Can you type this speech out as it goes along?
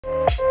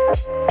Hey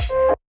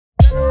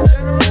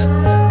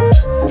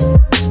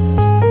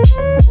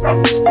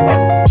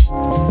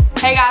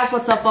guys,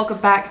 what's up? Welcome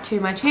back to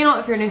my channel.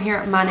 If you're new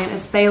here, my name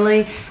is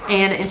Bailey,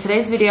 and in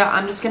today's video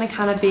I'm just going to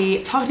kind of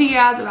be talking to you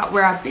guys about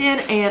where I've been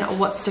and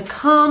what's to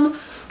come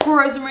for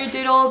Rosemary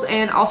Doodles,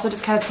 and also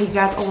just kind of take you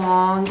guys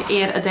along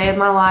in a day of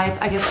my life,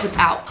 I guess,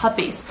 without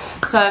puppies.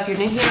 So if you're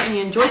new here and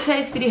you enjoyed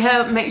today's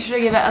video, make sure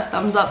to give it a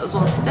thumbs up, as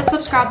well as hit that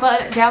subscribe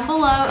button down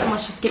below, and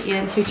let's just get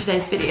into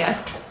today's video.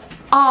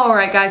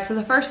 Alright guys, so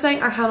the first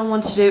thing I kind of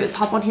want to do is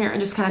hop on here and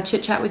just kind of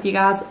chit chat with you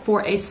guys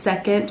for a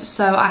second.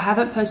 So I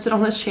haven't posted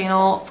on this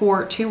channel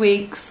for 2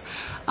 weeks.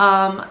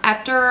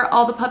 After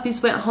all the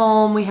puppies went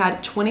home, we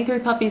had 23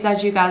 puppies,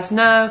 as you guys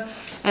know,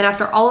 and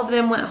after all of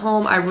them went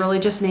home, I really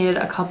just needed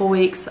a couple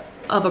weeks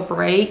of a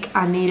break.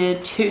 I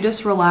needed to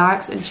just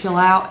relax and chill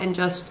out and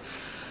just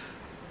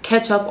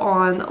catch up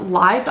on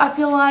life, I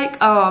feel like.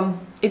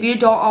 If you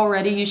don't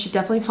already, you should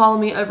definitely follow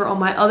me over on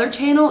my other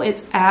channel.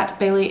 It's at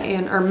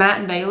Matt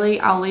and Bailey.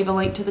 I'll leave a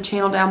link to the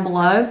channel down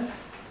below.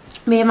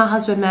 Me and my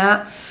husband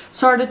Matt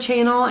started a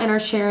channel and are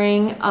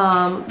sharing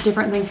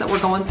different things that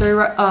we're going through.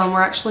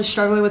 We're actually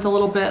struggling with a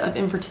little bit of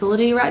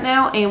infertility right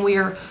now, and we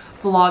are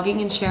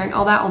vlogging and sharing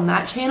all that on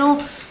that channel.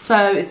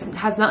 So it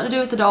has nothing to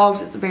do with the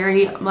dogs. It's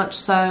very much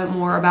so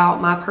more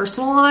about my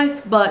personal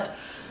life, but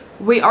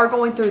we are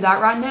going through that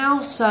right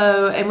now.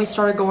 So, and we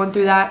started going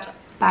through that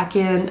back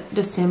in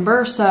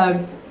December.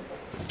 So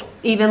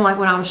even like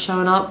when I was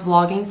showing up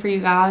vlogging for you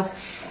guys,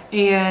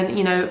 and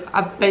you know,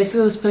 I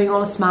basically was putting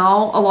on a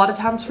smile a lot of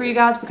times for you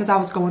guys because I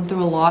was going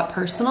through a lot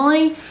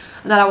personally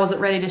that I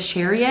wasn't ready to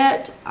share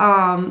yet.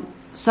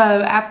 So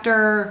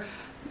after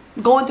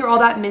going through all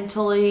that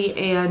mentally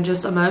and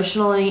just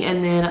emotionally,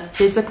 and then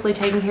physically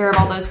taking care of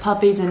all those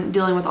puppies and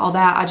dealing with all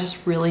that, I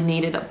just really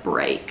needed a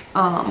break,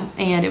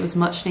 and it was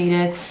much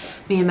needed.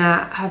 Me and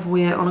Matt have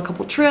went on a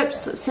couple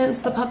trips since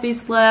the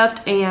puppies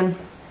left, and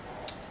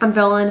I'm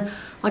feeling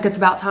like it's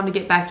about time to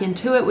get back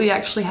into it. We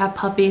actually have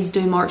puppies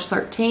due March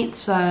 13th,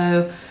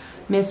 so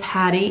Miss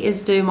Haddie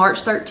is due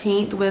March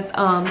 13th with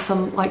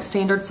some like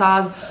standard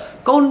size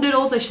golden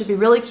doodles. They should be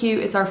really cute.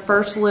 It's our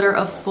first litter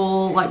of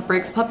full like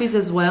Briggs puppies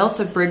as well,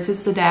 so Briggs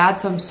is the dad,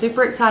 so I'm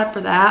super excited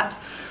for that.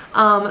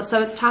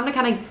 So it's time to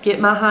kind of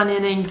get my hind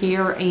end in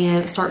gear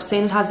and start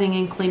sanitizing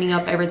and cleaning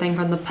up everything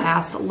from the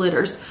past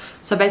litters.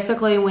 So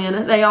basically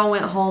when they all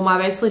went home, I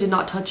basically did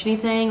not touch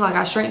anything. Like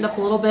I straightened up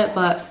a little bit,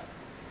 but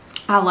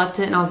I left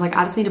it and I was like,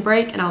 I just need a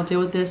break and I'll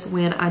deal with this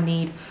when I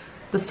need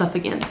the stuff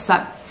again.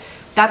 So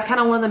that's kind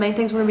of one of the main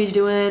things we're going to be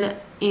doing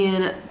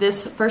in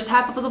this first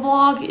half of the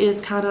vlog,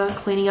 is kind of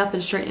cleaning up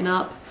and straightening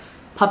up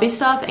puppy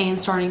stuff and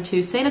starting to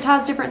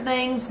sanitize different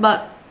things.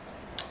 But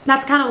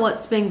that's kind of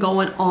what's been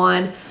going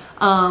on.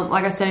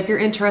 Like I said, if you're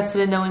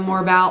interested in knowing more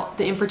about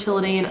the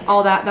infertility and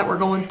all that we're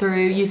going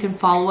through, you can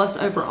follow us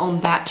over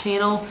on that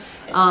channel.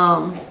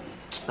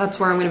 That's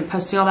where I'm going to be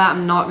posting all that.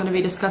 I'm not going to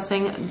be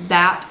discussing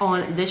that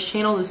on this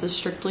channel. This is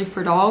strictly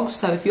for dogs.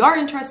 So if you are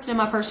interested in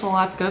my personal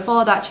life, go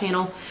follow that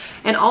channel.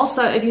 And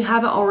also, if you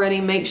haven't already,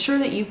 make sure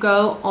that you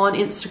go on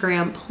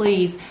Instagram,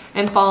 please,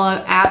 and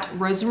follow at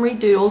Rosemary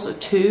Doodles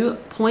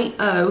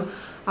 2.0.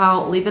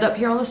 I'll leave it up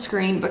here on the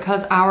screen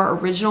because our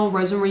original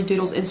Rosemary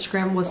Doodles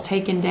Instagram was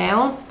taken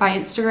down by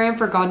Instagram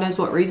for God knows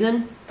what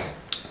reason.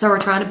 So we're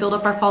trying to build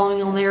up our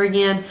following on there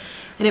again.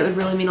 And it would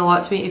really mean a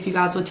lot to me if you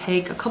guys would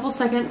take a couple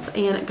seconds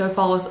and go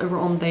follow us over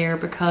on there,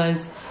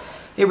 because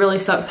it really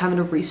sucks having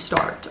to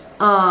restart.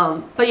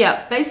 But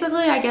yeah,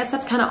 basically I guess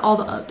that's kind of all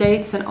the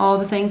updates and all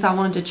the things I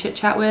wanted to chit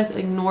chat with.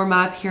 Ignore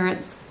my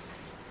appearance.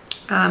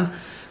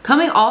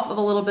 Coming off of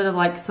a little bit of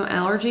like some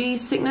allergy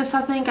sickness,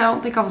 I think. I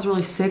don't think I was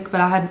really sick, but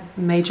I had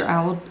major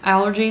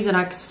allergies, and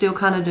I still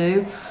kind of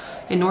do.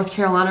 In North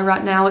Carolina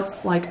right now, it's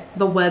like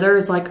the weather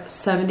is like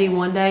 70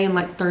 one day and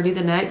like 30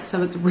 the next,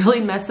 so it's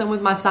really messing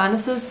with my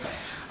sinuses.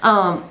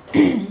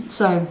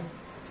 So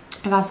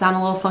if I sound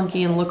a little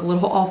funky and look a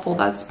little awful,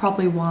 that's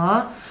probably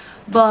why.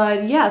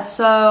 But yeah,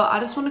 so I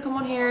just want to come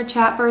on here,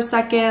 chat for a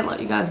second, let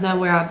you guys know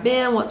where I've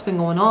been, what's been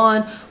going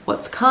on,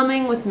 what's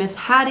coming with Miss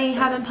Haddie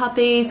having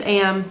puppies.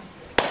 And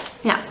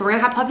yeah, so we're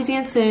gonna have puppies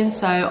again soon,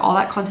 so all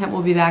that content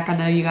will be back. I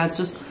know you guys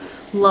just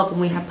love when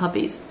we have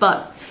puppies,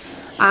 but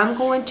I'm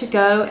going to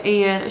go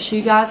and show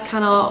you guys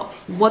kind of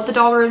what the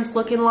dog room's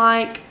looking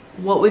like,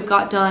 what we've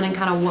got done, and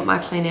kind of what my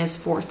plan is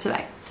for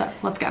today. So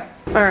let's go.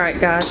 All right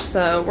guys,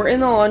 so we're in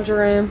the laundry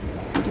room.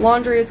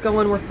 Laundry is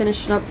going. We're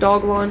finishing up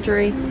dog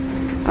laundry.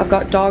 I've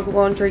got dog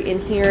laundry in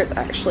here. It's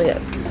actually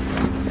at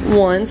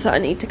 1, so I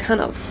need to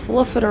kind of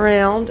fluff it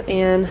around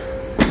and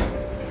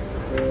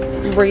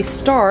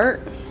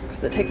restart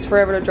because it takes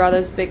forever to dry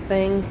those big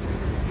things.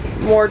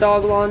 More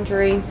dog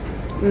laundry.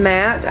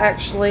 Matt,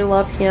 actually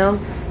love him,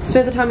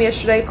 spent the time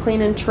yesterday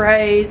cleaning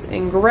trays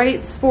and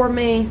grates for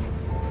me.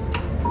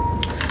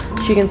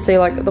 As you can see,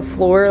 like the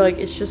floor, like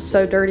it's just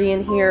so dirty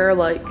in here,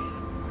 like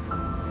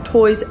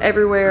toys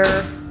everywhere.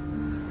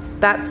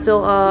 That's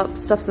still up,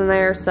 stuff's in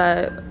there,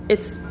 so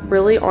it's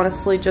really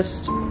honestly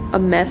just a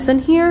mess in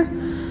here.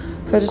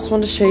 But I just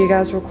wanted to show you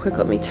guys real quick.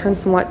 Let me turn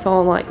some lights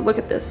on. Like, look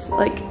at this.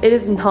 Like, it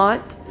is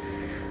not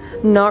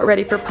Not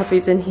ready for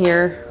puppies in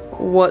here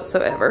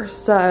whatsoever.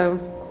 So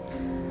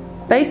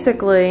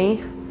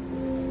basically,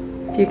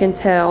 if you can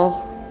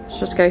tell, let's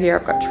just go here.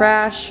 I've got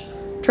trash,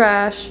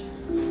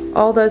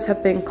 all those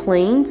have been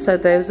cleaned, so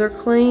those are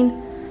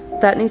clean.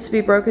 That needs to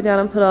be broken down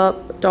and put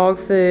up. Dog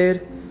food,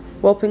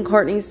 whelping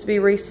cart needs to be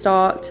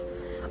restocked.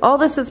 All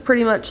this is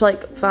pretty much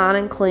like fine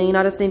and clean.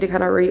 I just need to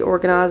kind of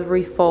reorganize,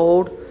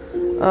 refold.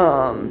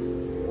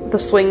 The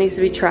swing needs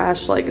to be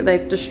trashed, like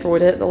they've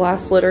destroyed it, the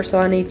last litter, so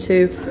I need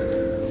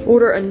to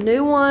order a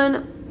new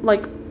one.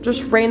 Like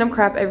just random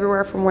crap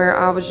everywhere from where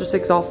I was just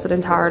exhausted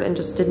and tired and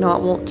just did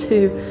not want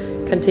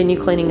to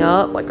continue cleaning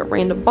up, like a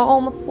random ball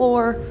on the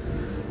floor.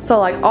 So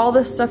like all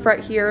this stuff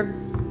right here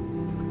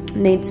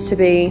needs to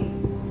be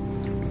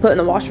put in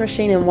the washing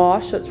machine and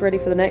washed so it's ready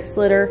for the next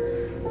litter.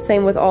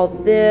 Same with all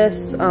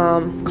this.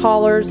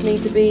 Collars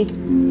need to be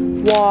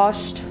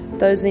washed.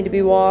 Those need to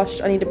be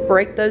washed. I need to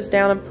break those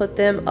down and put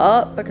them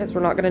up because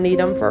we're not going to need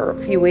them for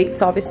a few weeks,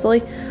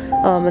 obviously.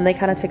 And they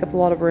kind of take up a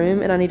lot of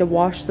room. And I need to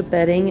wash the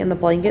bedding and the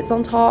blankets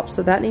on top,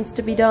 so that needs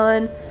to be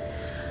done.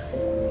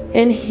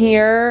 In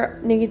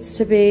here needs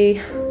to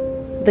be,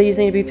 these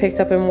need to be picked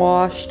up and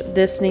washed.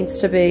 This needs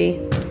to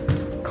be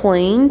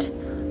cleaned.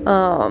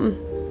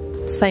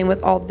 Same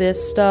with all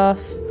this stuff.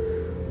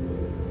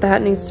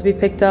 That needs to be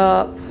picked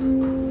up.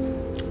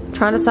 I'm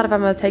trying to decide if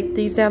I'm going to take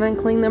these down and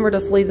clean them or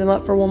just leave them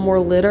up for one more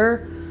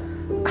litter.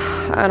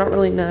 I don't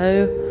really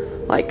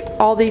know. Like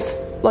all these,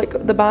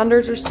 like the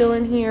binders are still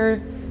in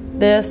here.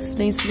 This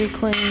needs to be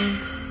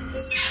cleaned.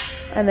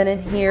 And then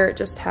in here it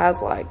just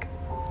has like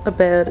a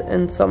bed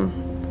and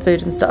some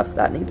food and stuff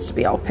that needs to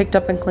be all picked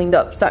up and cleaned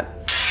up. So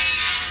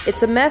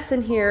it's a mess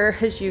in here,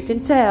 as you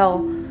can tell,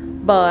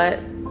 but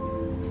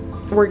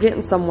we're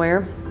getting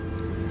somewhere.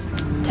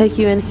 Take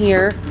you in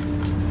here.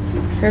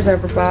 Here's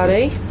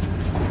everybody.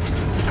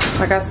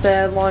 Like I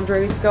said,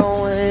 laundry's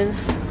going.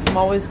 I'm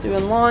always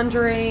doing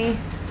laundry.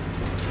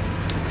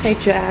 Hey,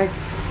 Jag.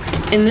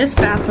 In this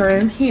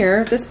bathroom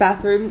here, this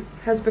bathroom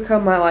has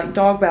become my like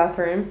dog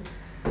bathroom.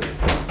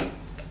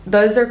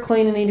 Those are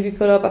clean and need to be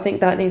put up. I think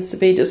that needs to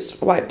be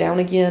just wiped down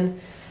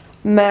again.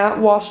 Matt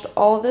washed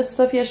all of this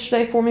stuff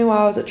yesterday for me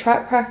while I was at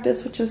track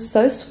practice, which was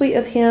so sweet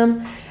of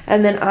him.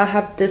 And then I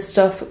have this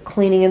stuff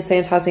cleaning and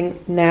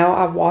sanitizing now.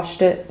 I've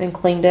washed it and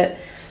cleaned it.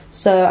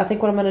 So I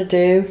think what I'm going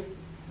to do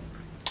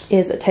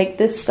is take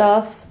this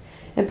stuff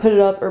and put it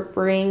up, or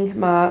bring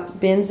my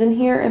bins in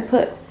here and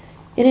put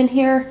it in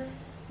here,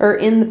 or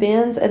in the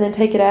bins, and then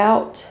take it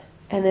out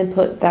and then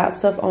put that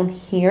stuff on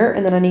here.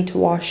 And then I need to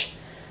wash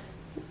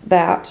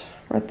that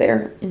right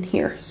there in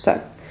here. So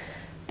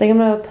I think I'm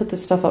going to put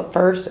this stuff up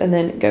first and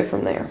then go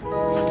from there.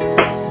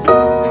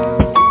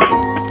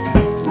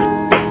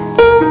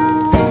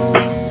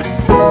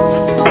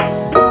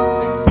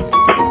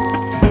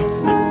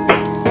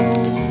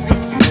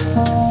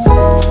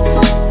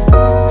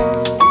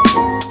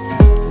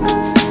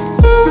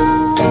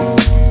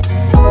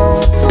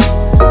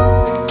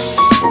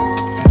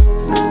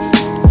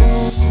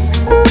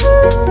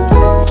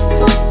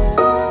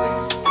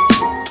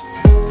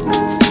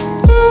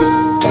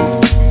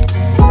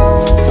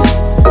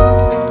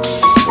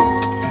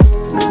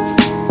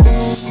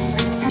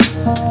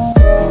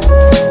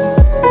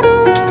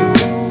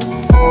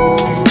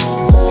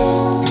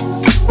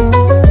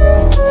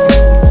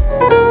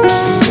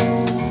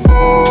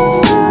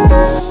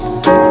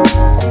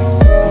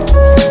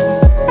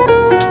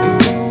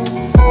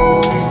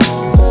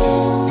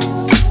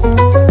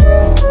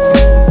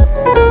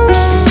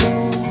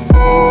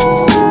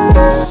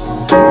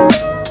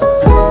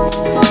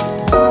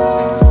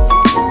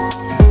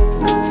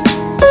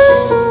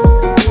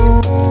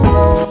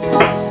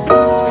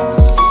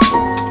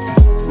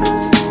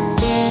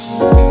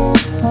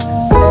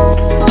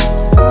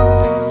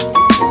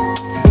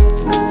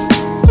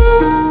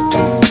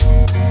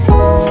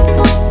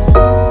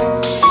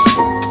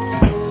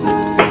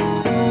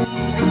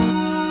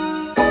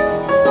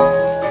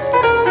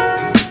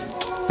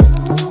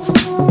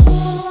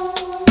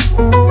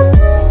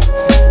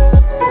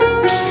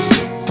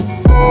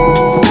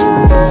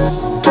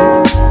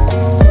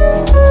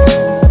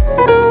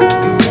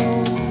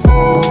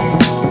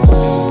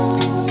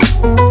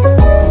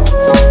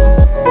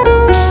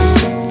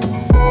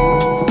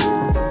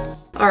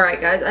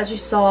 As you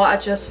saw, I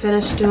just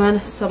finished doing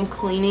some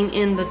cleaning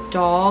in the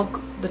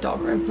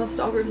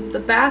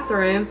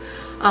bathroom,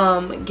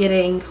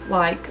 getting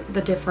like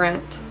the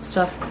different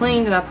stuff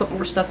cleaned, and I put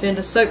more stuff in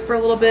to soak for a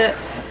little bit.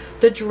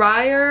 The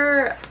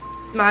dryer,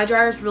 my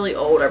dryer is really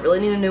old. I really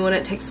need a new one.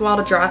 It takes a while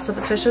to dry stuff,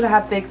 especially to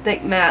have big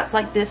thick mats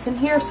like this in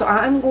here. So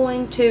I'm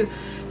going to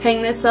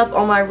hang this up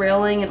on my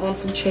railing and on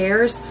some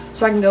chairs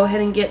so I can go ahead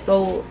and get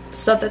the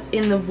stuff that's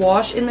in the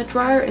wash in the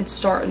dryer and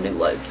start a new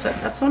load. So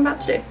that's what I'm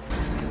about to do.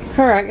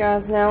 Alright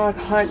guys, now I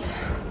got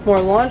more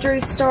laundry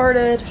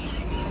started,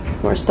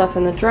 more stuff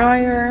in the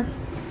dryer,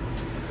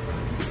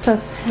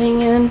 stuff's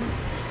hanging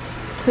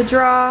to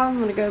dry. I'm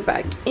going to go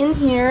back in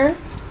here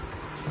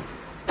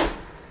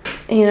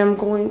and I'm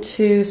going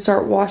to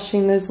start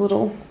washing those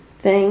little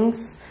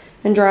things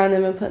and drying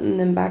them and putting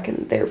them back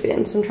in their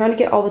bin. So I'm trying to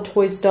get all the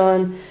toys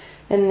done,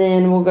 and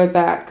then we'll go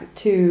back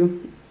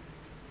to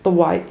the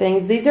white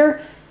things. These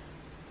are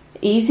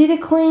easy to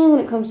clean when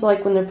it comes to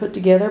like when they're put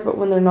together, but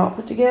when they're not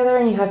put together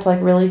and you have to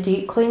like really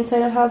deep clean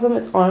sanitize them,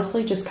 it's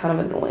honestly just kind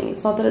of annoying.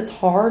 It's not that it's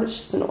hard, it's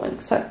just annoying.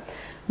 So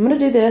I'm gonna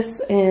do this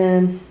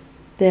and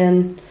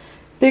then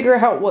figure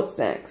out what's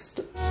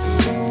next.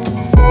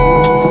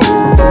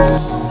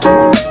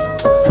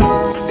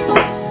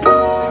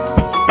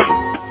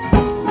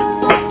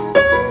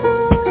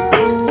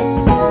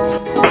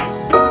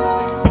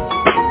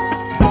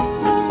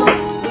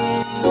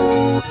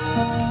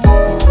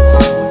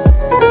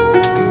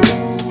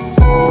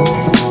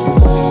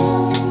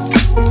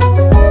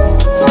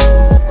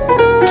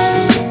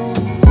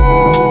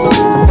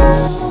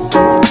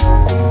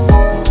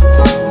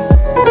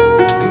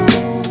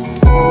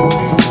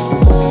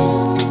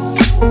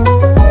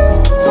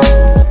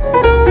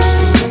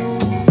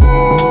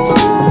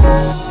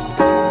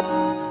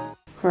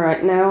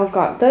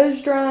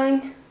 Those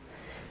drying.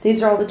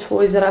 These are all the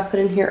toys that I put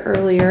in here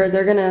earlier.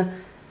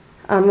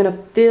 I'm gonna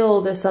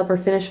fill this up or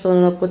finish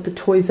filling it up with the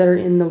toys that are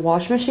in the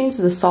wash machine.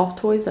 So the soft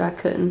toys that I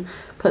couldn't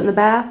put in the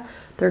bath,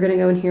 they're gonna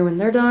go in here when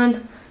they're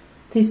done.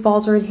 These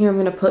balls are in here. I'm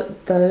gonna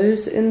put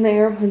those in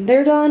there when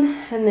they're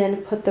done and then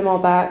put them all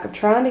back. I'm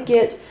trying to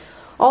get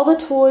all the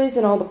toys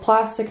and all the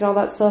plastic and all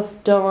that stuff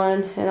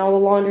done and all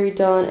the laundry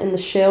done and the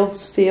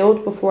shelves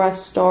filled before I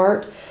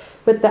start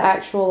with the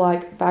actual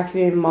like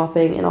vacuuming and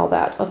mopping and all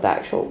that of the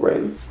actual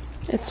room.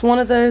 It's one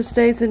of those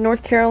days in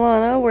North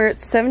Carolina where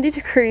it's 70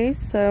 degrees,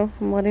 so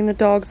I'm letting the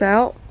dogs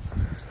out.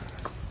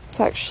 It's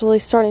actually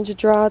starting to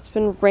dry. It's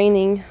been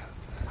raining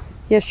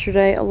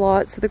yesterday a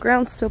lot, so the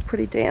ground's still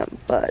pretty damp,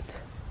 but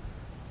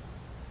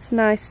it's a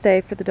nice day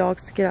for the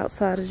dogs to get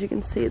outside. As you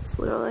can see, it's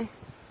literally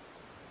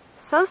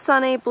so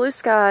sunny, blue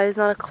skies,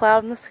 not a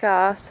cloud in the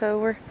sky, so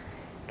we're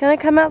gonna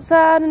come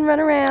outside and run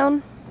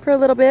around for a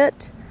little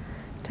bit.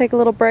 Take a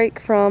little break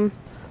from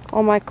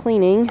all my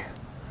cleaning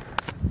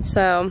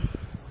so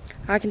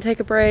I can take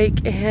a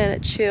break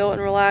and chill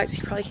and relax.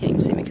 You probably can't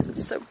even see me because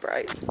it's so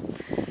bright,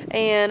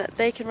 and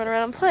they can run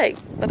around and play,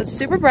 but it's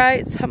super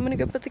bright, so I'm gonna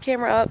go put the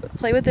camera up,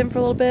 play with them for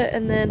a little bit,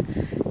 and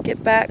then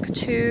get back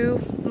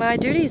to my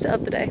duties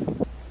of the day.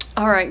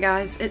 All right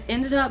guys, it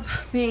ended up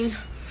being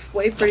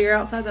way prettier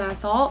outside than I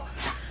thought.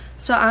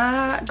 So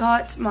I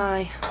got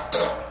my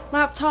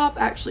laptop,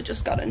 actually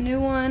just got a new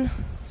one,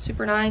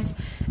 super nice,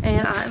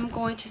 and I'm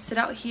going to sit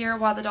out here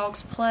while the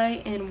dogs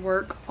play and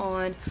work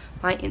on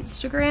my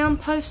Instagram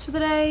post for the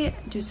day,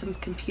 do some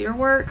computer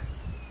work,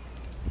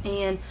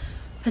 and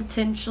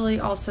potentially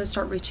also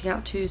start reaching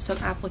out to some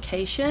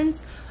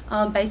applications.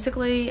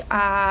 Basically,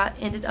 I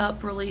ended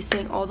up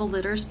releasing all the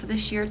litters for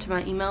this year to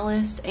my email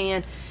list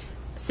and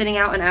sending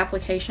out an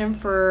application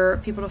for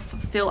people to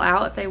fill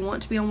out if they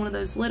want to be on one of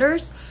those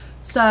litters.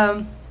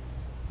 So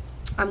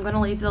I'm going to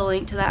leave the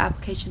link to that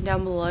application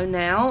down below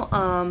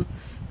now.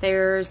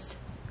 There's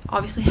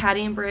obviously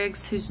Haddie and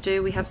Briggs, who's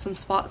due. We have some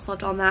spots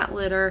left on that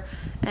litter.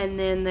 And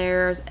then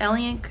there's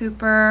Ellie and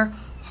Cooper,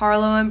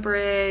 Harlow and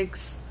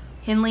Briggs,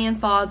 Henley and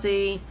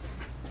Fozzie,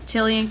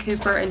 Tilly and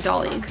Cooper, and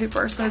Dolly and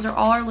Cooper. So those are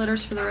all our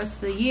litters for the rest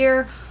of the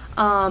year.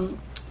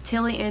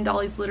 Tilly and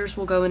Dolly's litters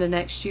will go into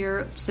next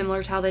year,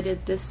 similar to how they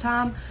did this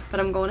time. But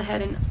I'm going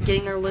ahead and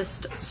getting their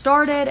list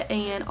started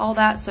and all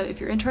that. So if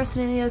you're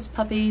interested in any of those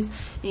puppies,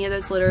 any of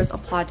those litters,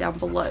 apply down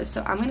below.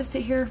 So I'm going to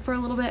sit here for a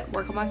little bit,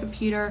 work on my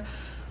computer,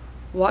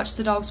 watch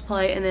the dogs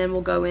play, and then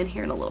we'll go in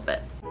here in a little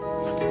bit.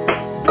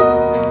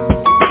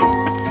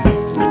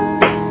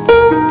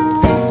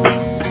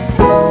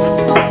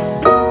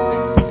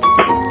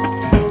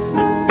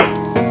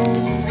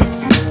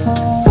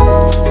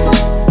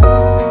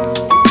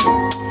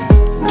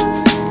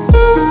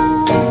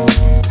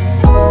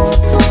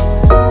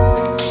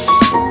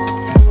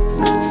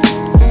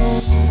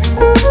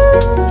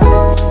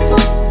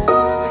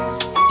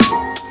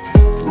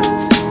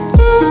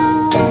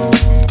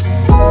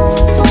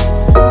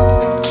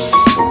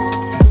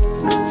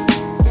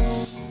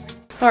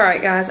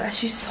 Alright guys,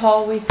 as you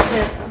saw, we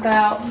spent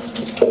about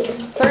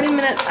 30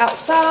 minutes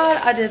outside.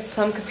 I did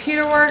some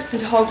computer work. The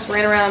dogs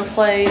ran around and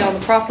played on the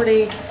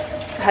property.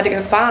 I had to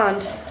go find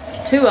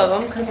 2 of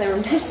them because they were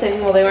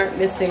missing. Well, they weren't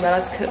missing, but I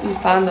just couldn't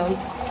find them.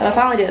 And I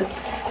finally did.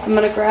 I'm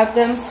going to grab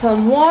them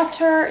some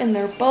water in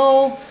their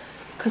bowl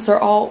because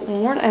they're all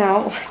worn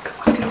out.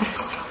 Like, look at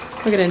this.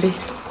 Look at Indy.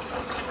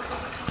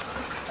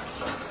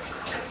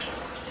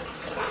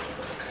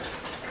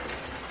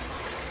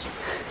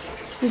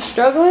 You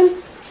struggling?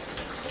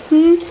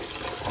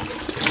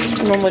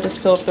 I normally just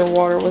fill up their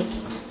water with,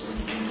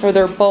 or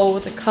their bowl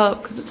with a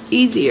cup because it's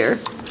easier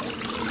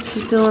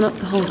than filling up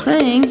the whole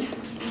thing.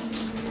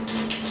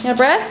 Yeah,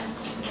 Brad?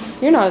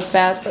 You're not as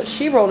bad, but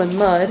she rolled in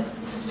mud.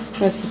 I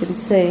don't know if you can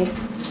see.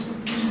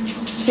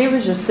 She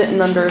was just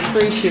sitting under a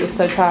tree. She was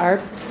so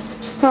tired.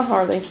 Huh,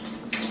 Harley?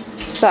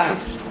 So,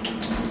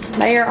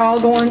 they are all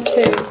going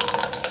to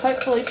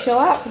hopefully chill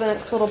out for the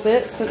next little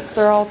bit since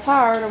they're all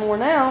tired and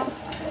worn out.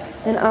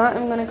 And I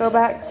am going to go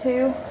back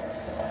to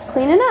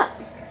cleaning up.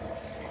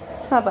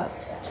 How about?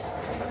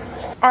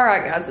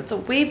 Alright guys, it's a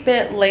wee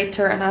bit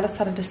later and I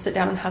decided to sit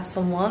down and have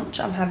some lunch.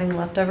 I'm having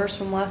leftovers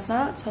from last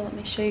night, so let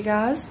me show you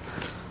guys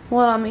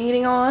what I'm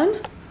eating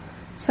on.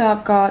 So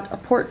I've got a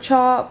pork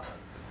chop,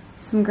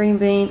 some green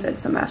beans, and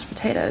some mashed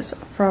potatoes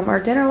from our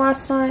dinner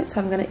last night.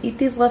 So I'm gonna eat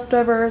these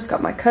leftovers,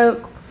 got my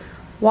Coke,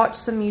 watch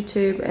some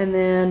YouTube, and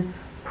then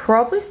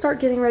probably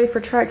start getting ready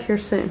for track here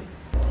soon.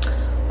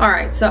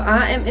 Alright, so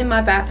I am in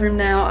my bathroom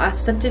now. I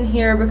stepped in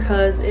here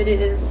because it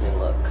is, let me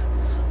look,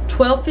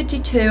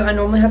 12:52. I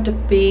normally have to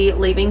be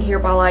leaving here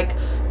by like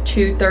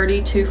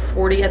 2:30,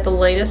 2:40 at the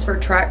latest for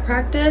track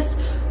practice.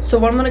 So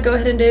what I'm gonna go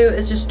ahead and do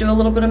is just do a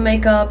little bit of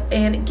makeup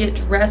and get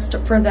dressed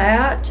for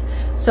that.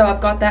 So I've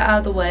got that out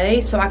of the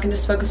way so I can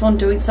just focus on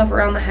doing stuff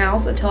around the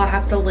house until I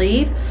have to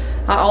leave.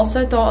 I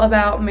also thought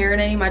about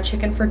marinating my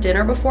chicken for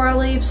dinner before I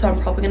leave, so I'm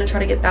probably gonna try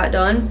to get that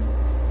done.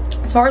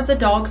 As far as the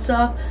dog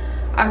stuff,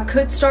 I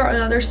could start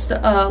another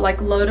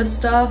like load of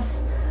stuff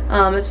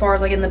as far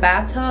as like in the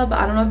bathtub.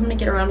 I don't know if I'm gonna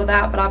get around to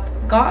that, but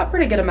I've got a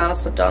pretty good amount of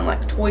stuff done,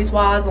 like toys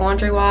wise,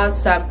 laundry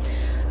wise. So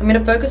I'm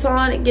gonna focus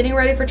on getting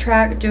ready for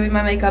track, doing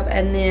my makeup,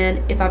 and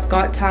then if I've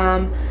got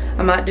time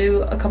I might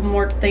do a couple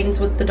more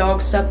things with the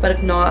dog stuff, but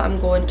if not, I'm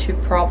going to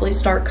probably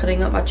start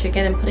cutting up my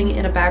chicken and putting it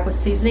in a bag with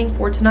seasoning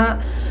for tonight,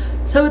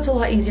 so it's a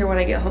lot easier when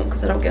I get home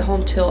because I don't get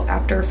home till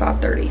after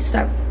 5:30.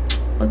 So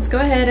let's go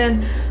ahead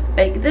and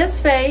bake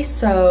this face.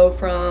 So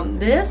from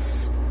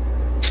this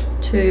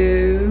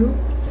to,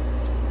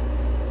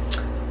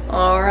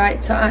 all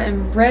right, so I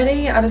am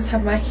ready. I just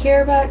have my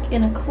hair back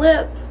in a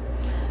clip,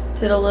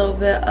 did a little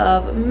bit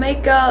of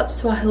makeup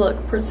so I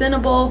look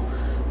presentable.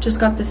 Just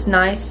got this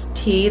nice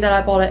tee that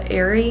I bought at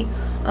Aerie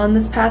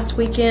this past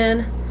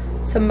weekend,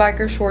 some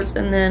biker shorts,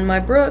 and then my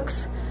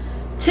Brooks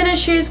tennis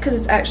shoes because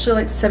it's actually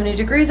like 70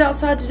 degrees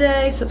outside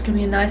today, so it's gonna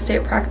be a nice day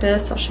at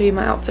practice. I'll show you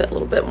my outfit a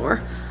little bit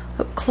more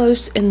up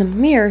close in the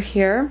mirror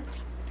here.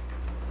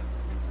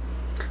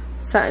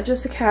 So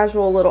just a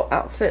casual little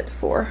outfit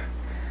for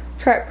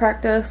track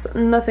practice,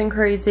 nothing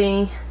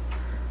crazy,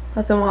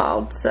 nothing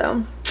wild.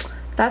 So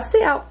that's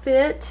the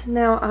outfit.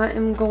 Now I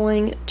am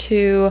going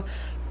to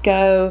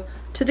go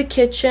to the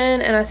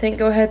kitchen and I think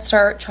go ahead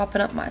start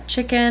chopping up my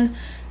chicken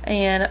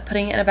and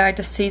putting it in a bag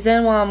to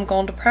season while I'm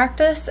going to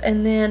practice,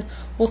 and then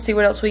we'll see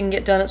what else we can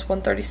get done. It's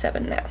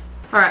 1:37 now.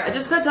 Alright, I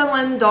just got done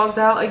letting the dogs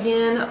out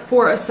again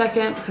for a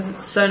second because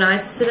it's so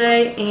nice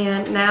today,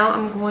 and now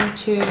I'm going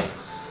to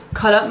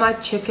cut up my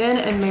chicken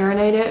and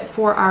marinate it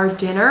for our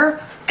dinner.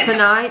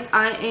 Tonight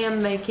I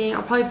am making,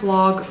 I'll probably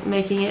vlog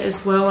making it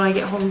as well when I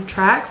get home from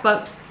track,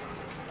 but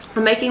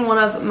I'm making one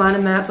of mine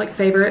and Matt's like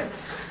favorite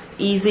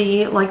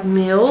easy like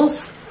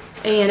meals,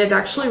 and it's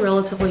actually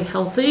relatively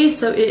healthy.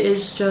 So it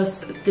is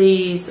just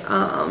these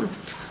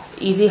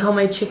easy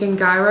homemade chicken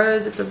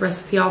gyros. It's a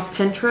recipe off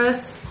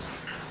Pinterest.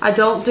 I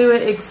don't do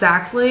it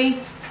exactly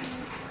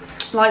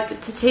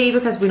like to tea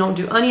because we don't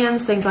do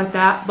onions, things like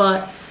that,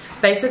 but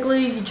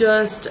basically you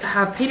just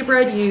have pita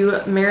bread, you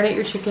marinate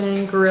your chicken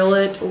and grill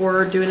it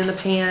or do it in the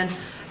pan,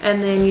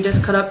 and then you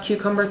just cut up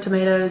cucumber,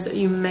 tomatoes,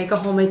 you make a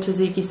homemade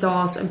tzatziki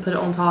sauce and put it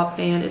on top,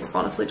 and it's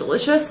honestly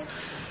delicious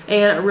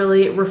and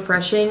really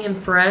refreshing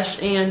and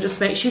fresh and just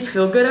makes you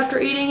feel good after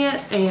eating it.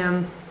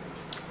 And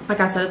like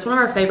I said, it's one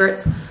of our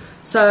favorites.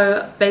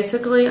 So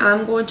basically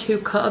I'm going to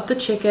cut up the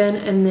chicken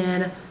and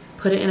then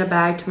put it in a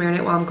bag to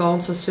marinate while I'm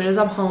gone. So as soon as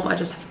I'm home, I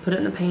just have to put it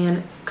in the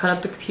pan, cut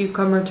up the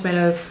cucumber,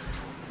 tomato,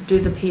 do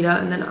the pita,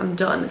 and then I'm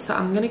done. So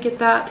I'm gonna get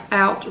that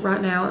out right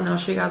now, and then I'll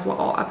show you guys what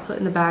all I put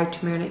in the bag to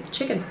marinate the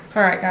chicken.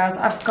 All right guys,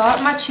 I've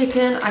got my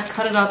chicken. I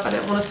cut it up. I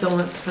didn't want to film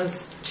it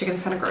because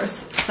chicken's kind of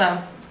gross. So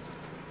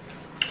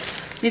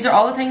these are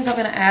all the things I'm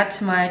gonna add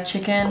to my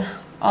chicken: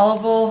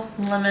 olive oil,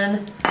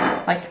 lemon,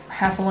 like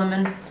half a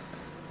lemon,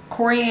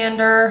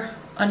 coriander,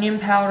 onion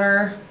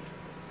powder,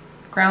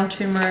 ground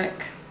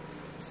turmeric,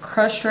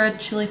 crushed red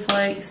chili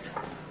flakes,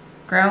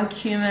 ground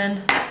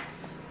cumin,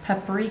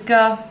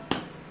 paprika,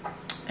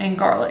 and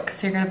garlic.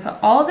 So you're gonna put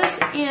all this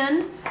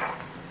in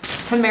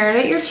to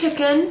marinate your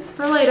chicken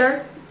for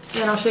later,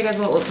 and I'll show you guys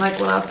what it looks like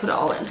when I put it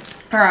all in.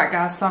 Alright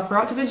guys, so I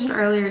forgot to mention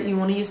earlier, you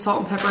want to use salt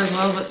and pepper as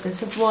well, but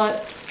this is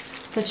what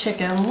the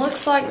chicken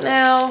looks like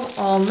now,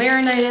 all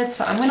marinated.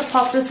 So I'm gonna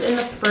pop this in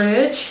the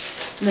fridge,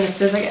 and then as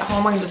soon as I get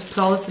home I can just put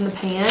all this in the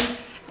pan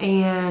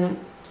and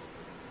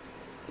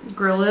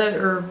grill it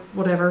or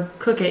whatever,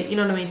 cook it, you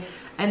know what I mean.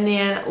 And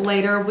then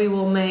later we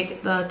will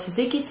make the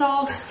tzatziki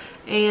sauce,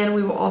 and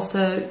we will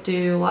also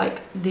do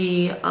like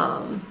the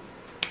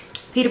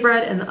pita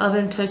bread in the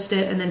oven, toast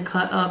it, and then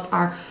cut up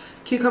our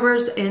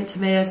cucumbers and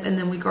tomatoes, and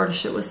then we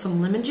garnish it with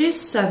some lemon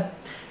juice. So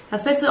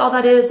that's basically all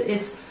that is.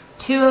 It's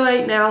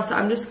 2:08 now, so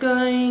I'm just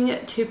going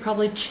to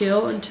probably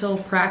chill until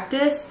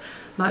practice.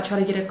 Might try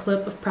to get a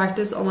clip of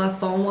practice on my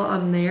phone while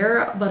I'm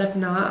there, but if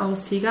not, I will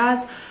see you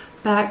guys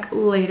back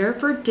later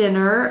for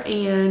dinner,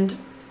 and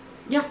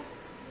yeah,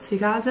 see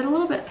you guys in a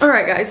little bit. All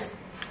right guys,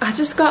 I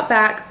just got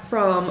back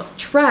from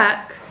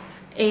track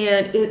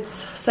and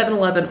it's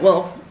 7-Eleven.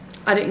 Well,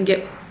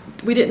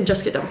 we didn't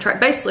just get done with track.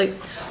 Basically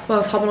what I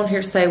was hopping on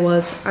here to say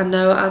was, I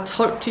know I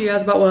talked to you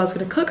guys about what I was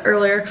going to cook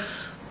earlier,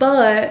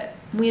 but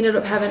we ended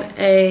up having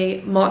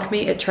a mock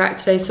meet at track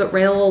today, so it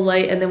ran a little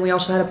late, and then we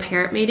also had a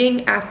parent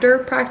meeting after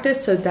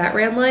practice, so that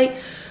ran late.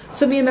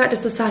 So me and Matt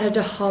just decided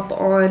to hop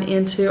on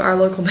into our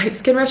local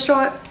Mexican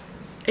restaurant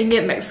and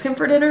get Mexican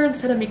for dinner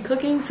instead of me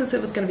cooking, since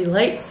it was going to be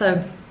late.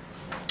 So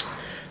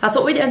that's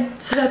what we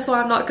did. So that's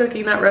why I'm not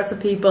cooking that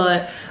recipe,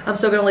 but I'm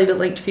still going to leave it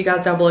linked for you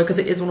guys down below because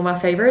it is one of my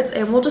favorites,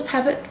 and we'll just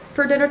have it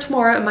for dinner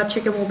tomorrow, and my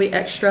chicken will be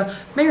extra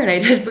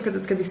marinated because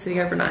it's going to be sitting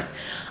overnight.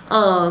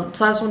 So I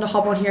just wanted to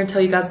hop on here and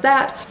tell you guys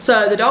that.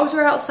 So the dogs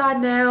are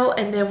outside now,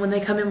 and then when they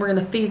come in, we're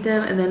going to feed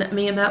them, and then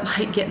me and Matt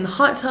might get in the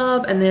hot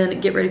tub and then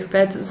get ready for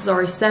bed since it's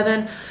already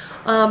 7.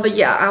 But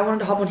yeah, I wanted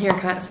to hop on here and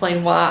kind of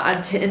explain why I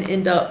didn't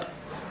end up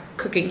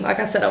cooking like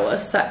I said I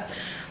was. So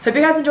hope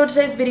you guys enjoyed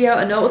today's video.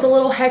 I know it was a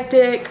little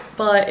hectic,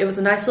 but it was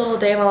a nice little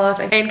day in my life,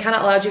 and kind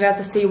of allowed you guys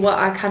to see what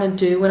I kind of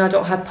do when I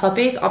don't have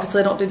puppies.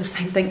 Obviously I don't do the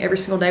same thing every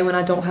single day when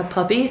I don't have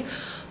puppies,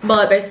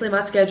 but basically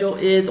my schedule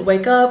is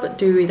wake up,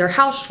 do either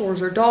house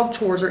chores or dog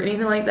chores or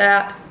anything like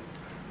that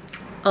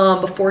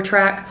before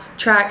track,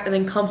 and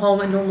then come home.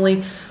 And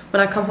normally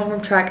when I come home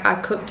from track, I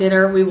cook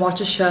dinner, we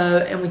watch a show,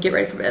 and we get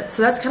ready for bed.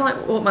 So that's kind of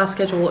like what my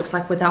schedule looks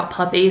like without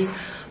puppies.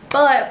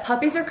 But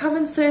puppies are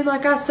coming soon,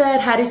 like I said.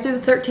 Haddie's due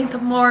the 13th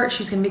of March.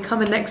 She's going to be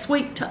coming next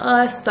week to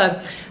us.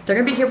 So they're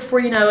going to be here before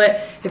you know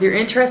it. If you're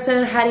interested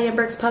in Haddie and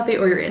Briggs puppy,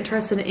 or you're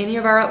interested in any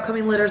of our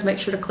upcoming litters, make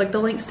sure to click the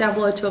links down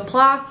below to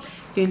apply.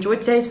 If you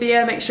enjoyed today's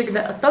video, make sure to give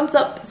it a thumbs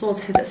up, as well as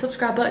hit that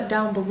subscribe button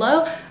down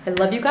below. I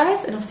love you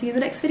guys, and I'll see you in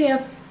the next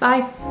video.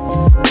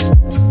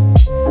 Bye.